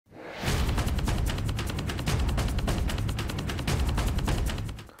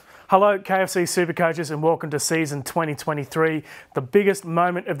Hello KFC SuperCoaches and welcome to season 2023. The biggest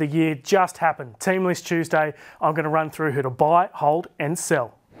moment of the year just happened. Team List Tuesday. I'm going to run through who to buy, hold and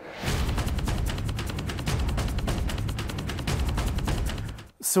sell.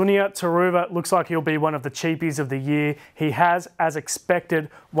 Sunia Turuva looks like he'll be one of the cheapies of the year. He has, as expected,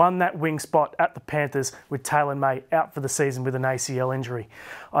 won that wing spot at the Panthers with Taylor May out for the season with an ACL injury.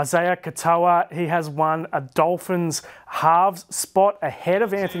 Isaiah Katoa, he has won a Dolphins halves spot ahead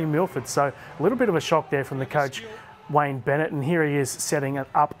of Anthony Milford. So a little bit of a shock there from the coach, Wayne Bennett. And here he is setting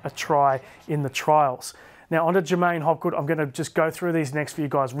up a try in the trials. Now, on to Jermaine Hopgood. I'm going to just go through these next few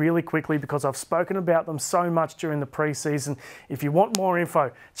guys really quickly because I've spoken about them so much during the preseason. If you want more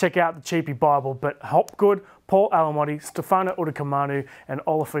info, check out the Cheapy Bible. But Hopgood, Paul Alamotti, Stefano Udakamanu and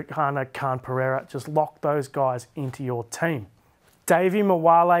Olafokana Khan-Pereira, just lock those guys into your team. Davey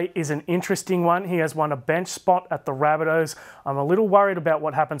Mawale is an interesting one. He has won a bench spot at the Rabbitohs. I'm a little worried about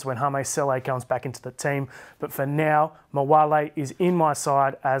what happens when Hame Sele comes back into the team, but for now, Mawale is in my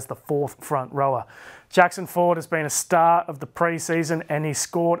side as the fourth front rower. Jackson Ford has been a star of the preseason and he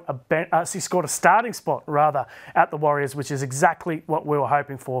scored a starting spot at the Warriors, which is exactly what we were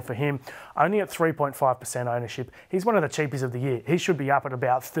hoping for him. Only at 3.5% ownership. He's one of the cheapies of the year. He should be up at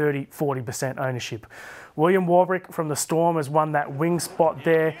about 30-40% ownership. William Warbrick from the Storm has won that wing spot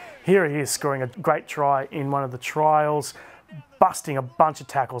there. Here he is scoring a great try in one of the trials, busting a bunch of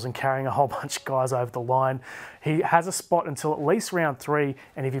tackles and carrying a whole bunch of guys over the line. He has a spot until at least round 3,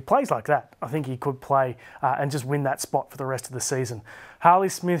 and if he plays like that, I think he could play and just win that spot for the rest of the season. Harley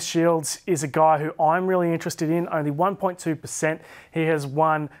Smith-Shields is a guy who I'm really interested in, only 1.2%. He has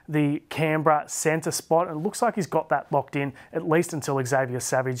won the Canberra centre spot, and it looks like he's got that locked in, at least until Xavier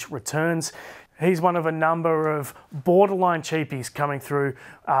Savage returns. He's one of a number of borderline cheapies coming through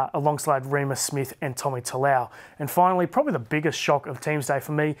alongside Remus Smith and Tommy Talau. And finally, probably the biggest shock of Teams Day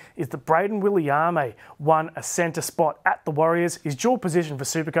for me is that Braden Williame won a centre spot at the Warriors. His dual position for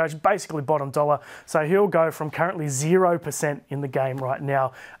SuperCoach, basically bottom dollar. So he'll go from currently 0% in the game right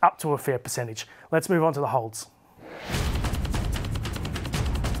now up to a fair percentage. Let's move on to the holds.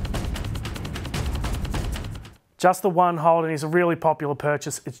 Just the one hold, and he's a really popular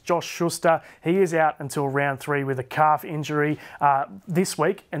purchase. It's Josh Schuster. He is out until round 3 with a calf injury this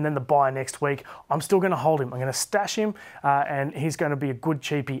week, and then the bye next week. I'm still going to hold him. I'm going to stash him, and he's going to be a good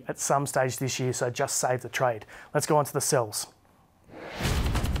cheapie at some stage this year, so just save the trade. Let's go on to the sells.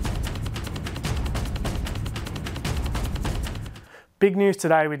 Big news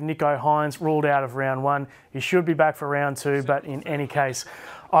today with Nicho Hynes ruled out of round 1. He should be back for round 2, but in any case,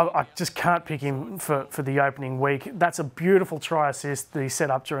 I just can't pick him for the opening week. That's a beautiful try assist that he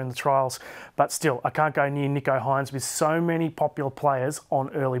set up during the trials, but still, I can't go near Nicho Hynes with so many popular players on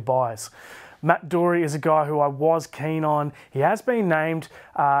early buys. Matt Doorey is a guy who I was keen on. He has been named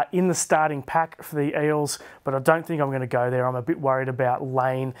in the starting pack for the Eels, but I don't think I'm going to go there. I'm a bit worried about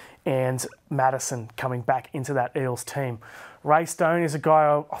Lane and Madison coming back into that Eels team. Ray Stone is a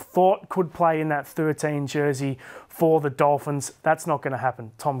guy I thought could play in that 13 jersey for the Dolphins. That's not going to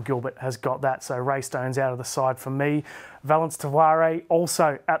happen. Tom Gilbert has got that, so Ray Stone's out of the side for me. Valence Tavare,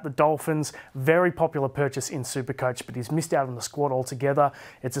 also at the Dolphins. Very popular purchase in SuperCoach, but he's missed out on the squad altogether.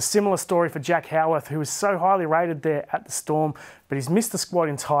 It's a similar story for Jack Howarth, who is so highly rated there at the Storm, but he's missed the squad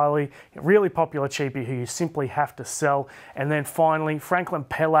entirely. A really popular cheapie who you simply have to sell. And then finally, Franklin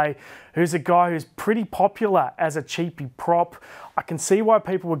Pele, who's a guy who's pretty popular as a cheapie prop. I can see why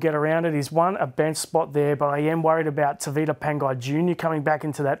people would get around it. He's won a bench spot there, but I am worried about Tavita Pangai Jr. coming back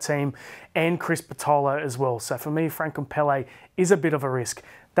into that team and Chris Patolo as well. So for me, Franklin Pele is a bit of a risk.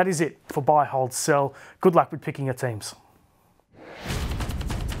 That is it for buy, hold, sell. Good luck with picking your teams.